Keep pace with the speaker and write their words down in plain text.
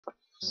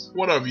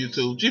What up,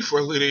 YouTube?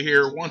 G4 Leader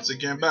here, once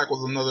again, back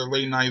with another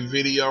late night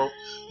video.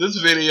 This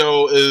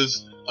video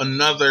is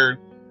another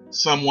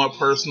somewhat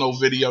personal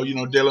video,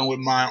 dealing with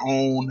my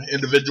own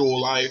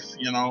individual life,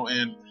 and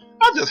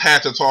I just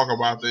had to talk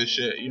about this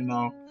shit,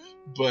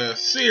 But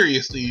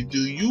seriously,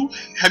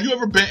 have you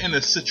ever been in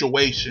a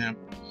situation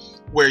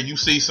where you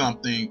see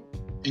something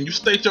and you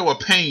state your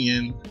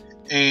opinion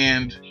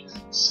and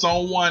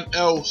someone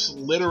else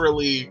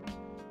literally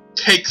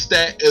takes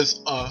that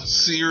as a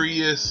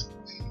serious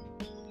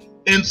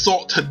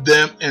insult to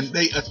them and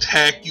they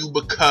attack you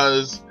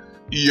because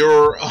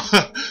your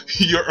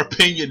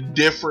opinion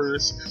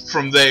differs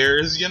from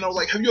theirs?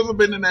 Like, have you ever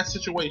been in that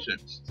situation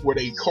where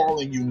they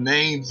calling you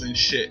names and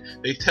shit?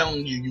 They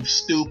telling you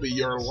stupid,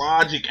 your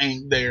logic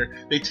ain't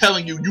there. They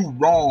telling you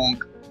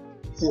wrong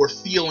for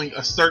feeling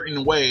a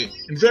certain way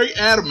and very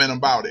adamant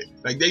about it.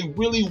 Like, they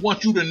really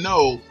want you to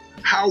know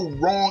how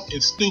wrong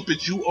and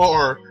stupid you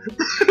are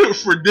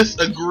for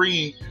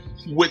disagreeing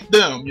with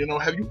them.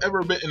 Have you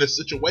ever been in a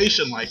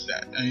situation like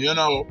that? And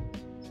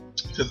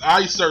because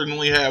I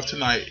certainly have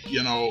tonight.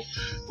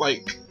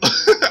 Like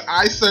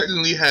I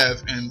certainly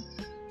have. And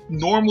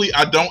normally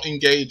I don't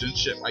engage in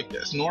shit like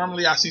this.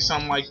 Normally I see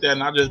something like that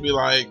and I just be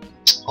like,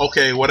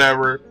 okay,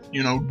 whatever,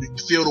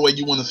 feel the way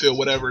you want to feel,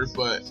 whatever.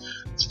 But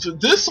for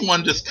this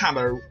one, just kind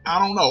of, I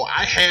don't know,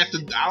 I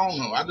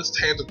just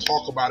had to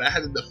talk about it. I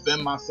had to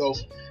defend myself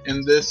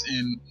in this,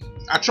 and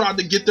I tried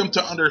to get them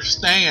to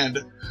understand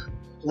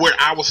where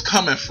I was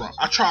coming from.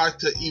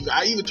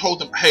 I even told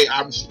them, hey,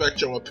 I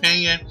respect your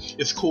opinion.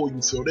 It's cool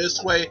you feel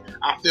this way.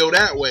 I feel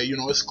that way.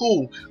 It's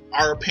cool.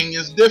 Our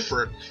opinions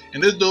differ.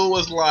 And this dude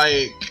was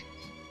like,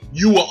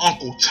 you are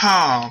Uncle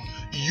Tom.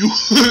 You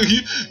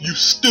you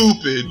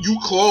stupid. You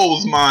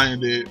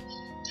closed-minded.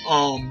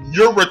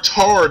 You're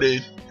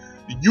retarded.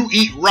 You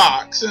eat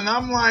rocks. And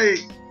I'm like,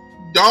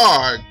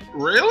 dog,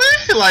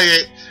 really?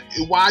 Like,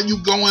 why are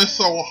you going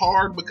so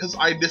hard because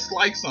I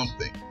dislike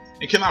something?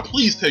 And can I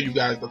please tell you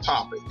guys the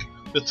topic?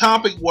 The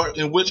topic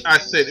in which I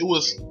said it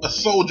was a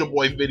Soulja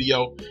Boy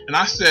video, and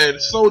I said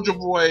Soulja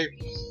Boy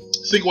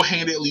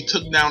single-handedly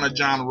took down a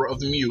genre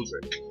of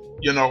music.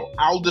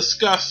 I'll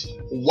discuss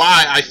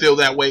why I feel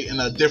that way in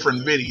a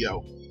different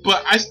video.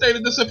 But I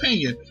stated this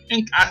opinion,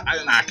 and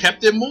I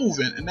kept it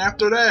moving. And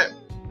after that,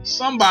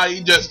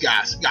 somebody just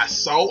got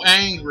so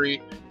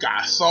angry,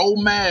 got so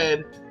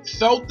mad,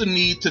 felt the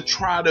need to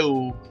try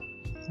to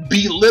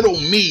belittle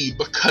me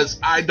because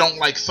I don't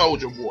like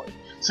Soulja Boy,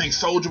 saying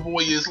Soulja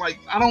Boy is like,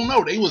 I don't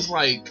know, they was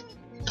like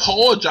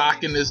paw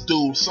jocking this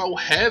dude so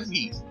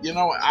heavy,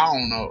 I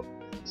don't know,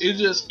 it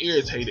just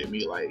irritated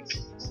me, like,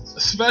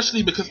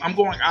 especially because I'm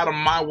going out of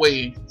my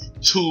way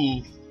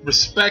to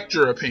respect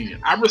your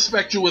opinion. I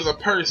respect you as a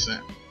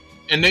person,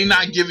 and they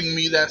not giving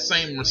me that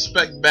same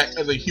respect back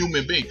as a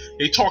human being.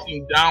 They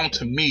talking down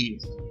to me,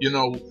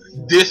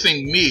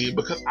 dissing me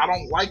because I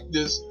don't like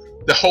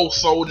the whole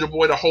Soulja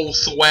Boy, the whole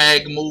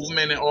swag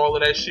movement and all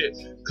of that shit.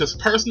 Because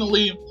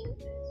personally,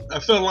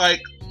 I feel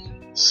like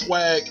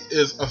swag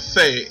is a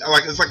fad.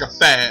 Like, it's like a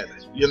fad,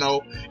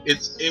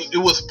 It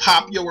was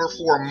popular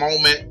for a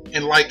moment,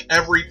 and like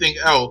everything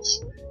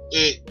else,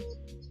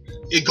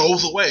 it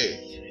goes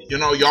away.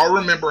 Y'all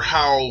remember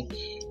how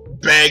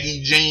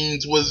baggy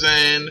jeans was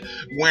in,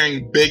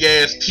 wearing big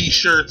ass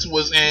t-shirts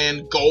was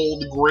in,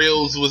 gold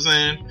grills was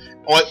in.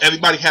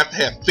 Everybody have to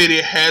have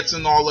fitted hats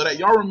and all of that.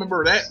 Y'all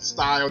remember that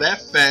style,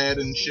 that fad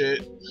and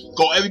shit.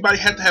 Everybody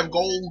had to have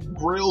gold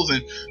grills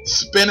and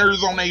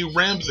spinners on their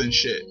rims and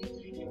shit.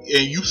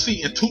 And you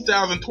see in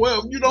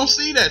 2012, you don't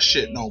see that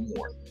shit no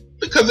more,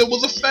 because it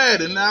was a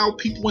fad. And now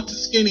people went to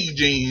skinny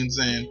jeans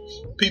and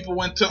people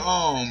went to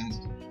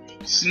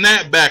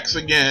snapbacks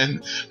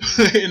again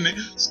in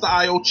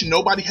style.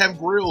 Nobody have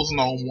grills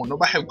no more.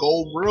 Nobody have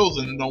gold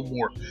grills in no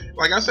more.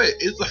 Like I said,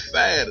 it's a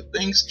fad.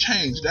 Things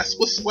change. That's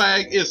what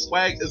swag is.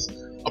 Swag is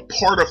a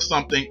part of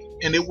something,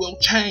 and it will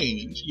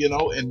change.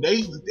 And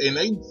they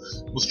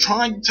was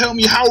trying to tell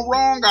me how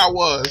wrong I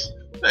was.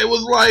 They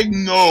was like,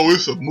 no,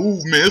 it's a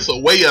movement, it's a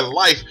way of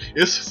life,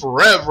 it's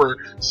forever.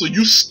 So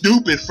you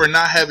stupid for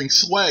not having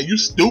swag. You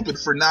stupid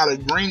for not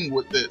agreeing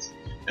with this.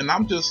 And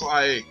I'm just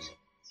like,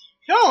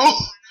 yo,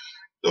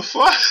 the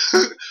fuck,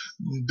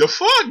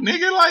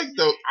 nigga, like,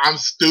 I'm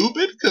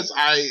stupid because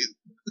I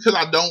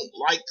don't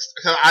like,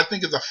 because I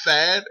think it's a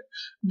fad,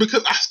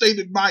 because I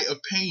stated my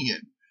opinion.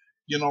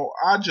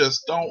 I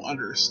just don't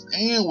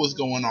understand what's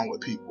going on with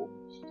people.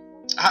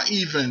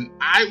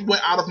 I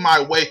went out of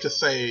my way to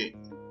say,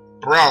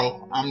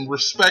 bro, I'm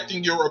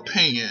respecting your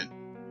opinion.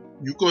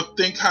 You could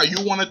think how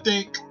you want to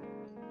think.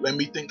 Let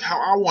me think how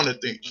I want to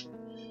think.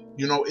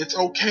 It's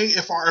okay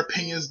if our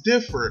opinions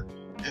differ.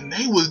 And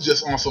they was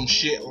just on some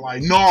shit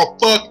like, no,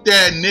 fuck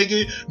that,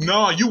 nigga.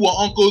 No, you were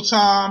Uncle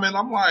Tom. And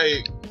I'm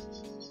like,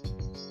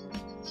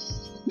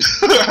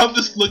 I'm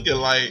just looking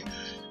like,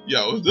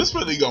 yo, is this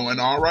really going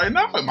on right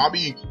now? Am I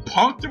being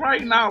punked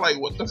right now? Like,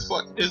 what the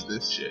fuck is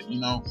this shit,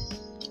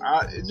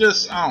 I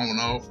don't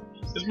know.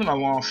 It's been a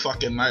long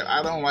fucking night.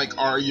 I don't like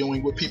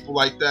arguing with people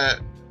like that.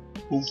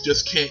 who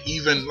just can't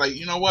even, like,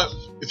 you know what?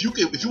 If you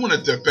want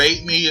to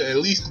debate me, at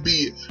least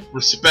be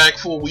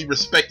respectful. We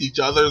respect each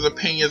other's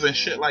opinions and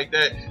shit like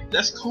that.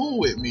 That's cool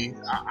with me.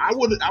 I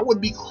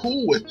would be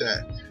cool with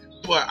that.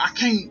 But I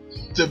can't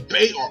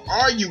debate or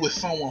argue with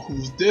someone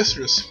who's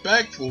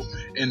disrespectful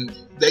and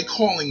they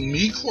calling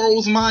me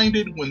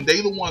closed-minded when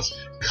they the ones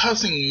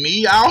cussing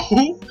me out.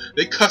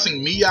 They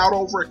cussing me out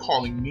over it,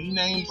 calling me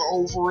names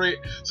over it,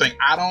 saying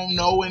I don't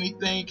know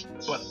anything,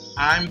 but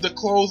I'm the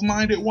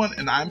closed-minded one,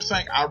 and I'm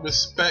saying I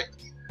respect.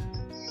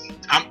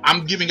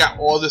 I'm giving out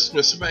all this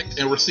respect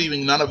and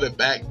receiving none of it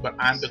back, but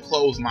I'm the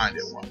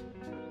closed-minded one.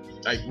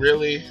 Like,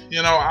 really?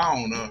 You know, I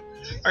don't know.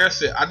 Like I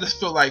said, I just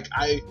feel like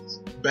I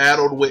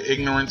battled with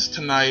ignorance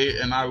tonight,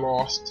 and I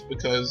lost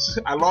because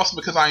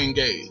I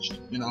engaged.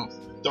 You know,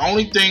 the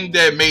only thing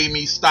that made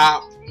me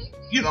stop,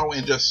 you know,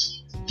 and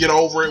just get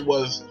over it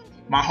was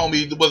my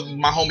homie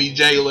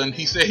Jalen.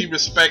 He said he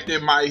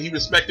respected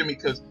me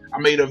because I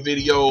made a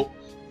video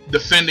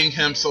defending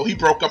him, so he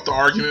broke up the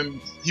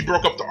argument. He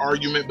broke up the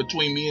argument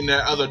between me and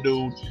that other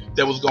dude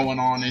that was going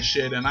on and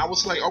shit. And I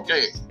was like,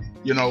 okay,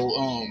 you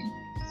know,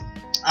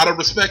 out of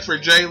respect for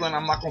Jalen,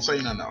 I'm not gonna say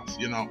nothing else.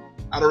 You know,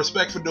 out of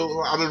respect for him,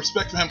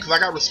 because I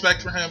got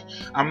respect for him,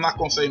 I'm not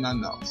gonna say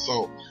nothing else.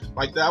 So,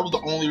 like, that was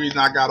the only reason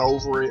I got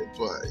over it.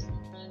 But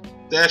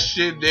that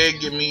shit did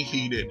get me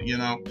heated. You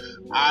know,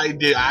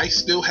 I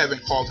still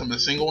haven't called him a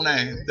single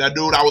name. That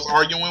dude I was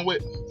arguing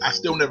with, I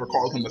still never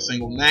called him a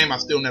single name. I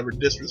still never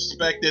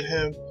disrespected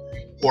him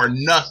or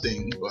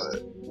nothing.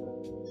 But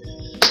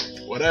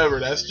whatever.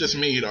 That's just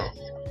me, though.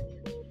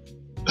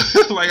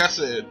 Like I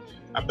said,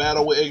 I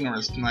battle with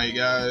ignorance tonight,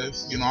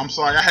 guys. You know, I'm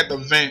sorry. I had to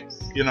vent.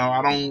 You know,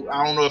 I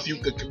don't know if you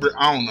could.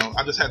 I don't know.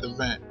 I just had to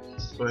vent.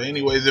 But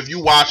anyways, if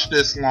you watch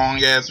this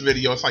long ass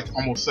video, it's like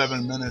almost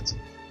 7 minutes.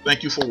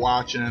 Thank you for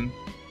watching.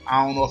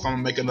 I don't know if I'm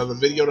gonna make another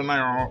video tonight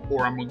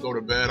or I'm gonna go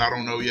to bed. I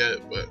don't know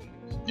yet. But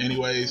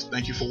anyways,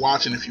 thank you for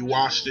watching. If you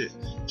watched it,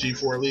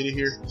 G4 Leader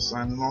here,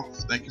 signing off.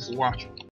 Thank you for watching.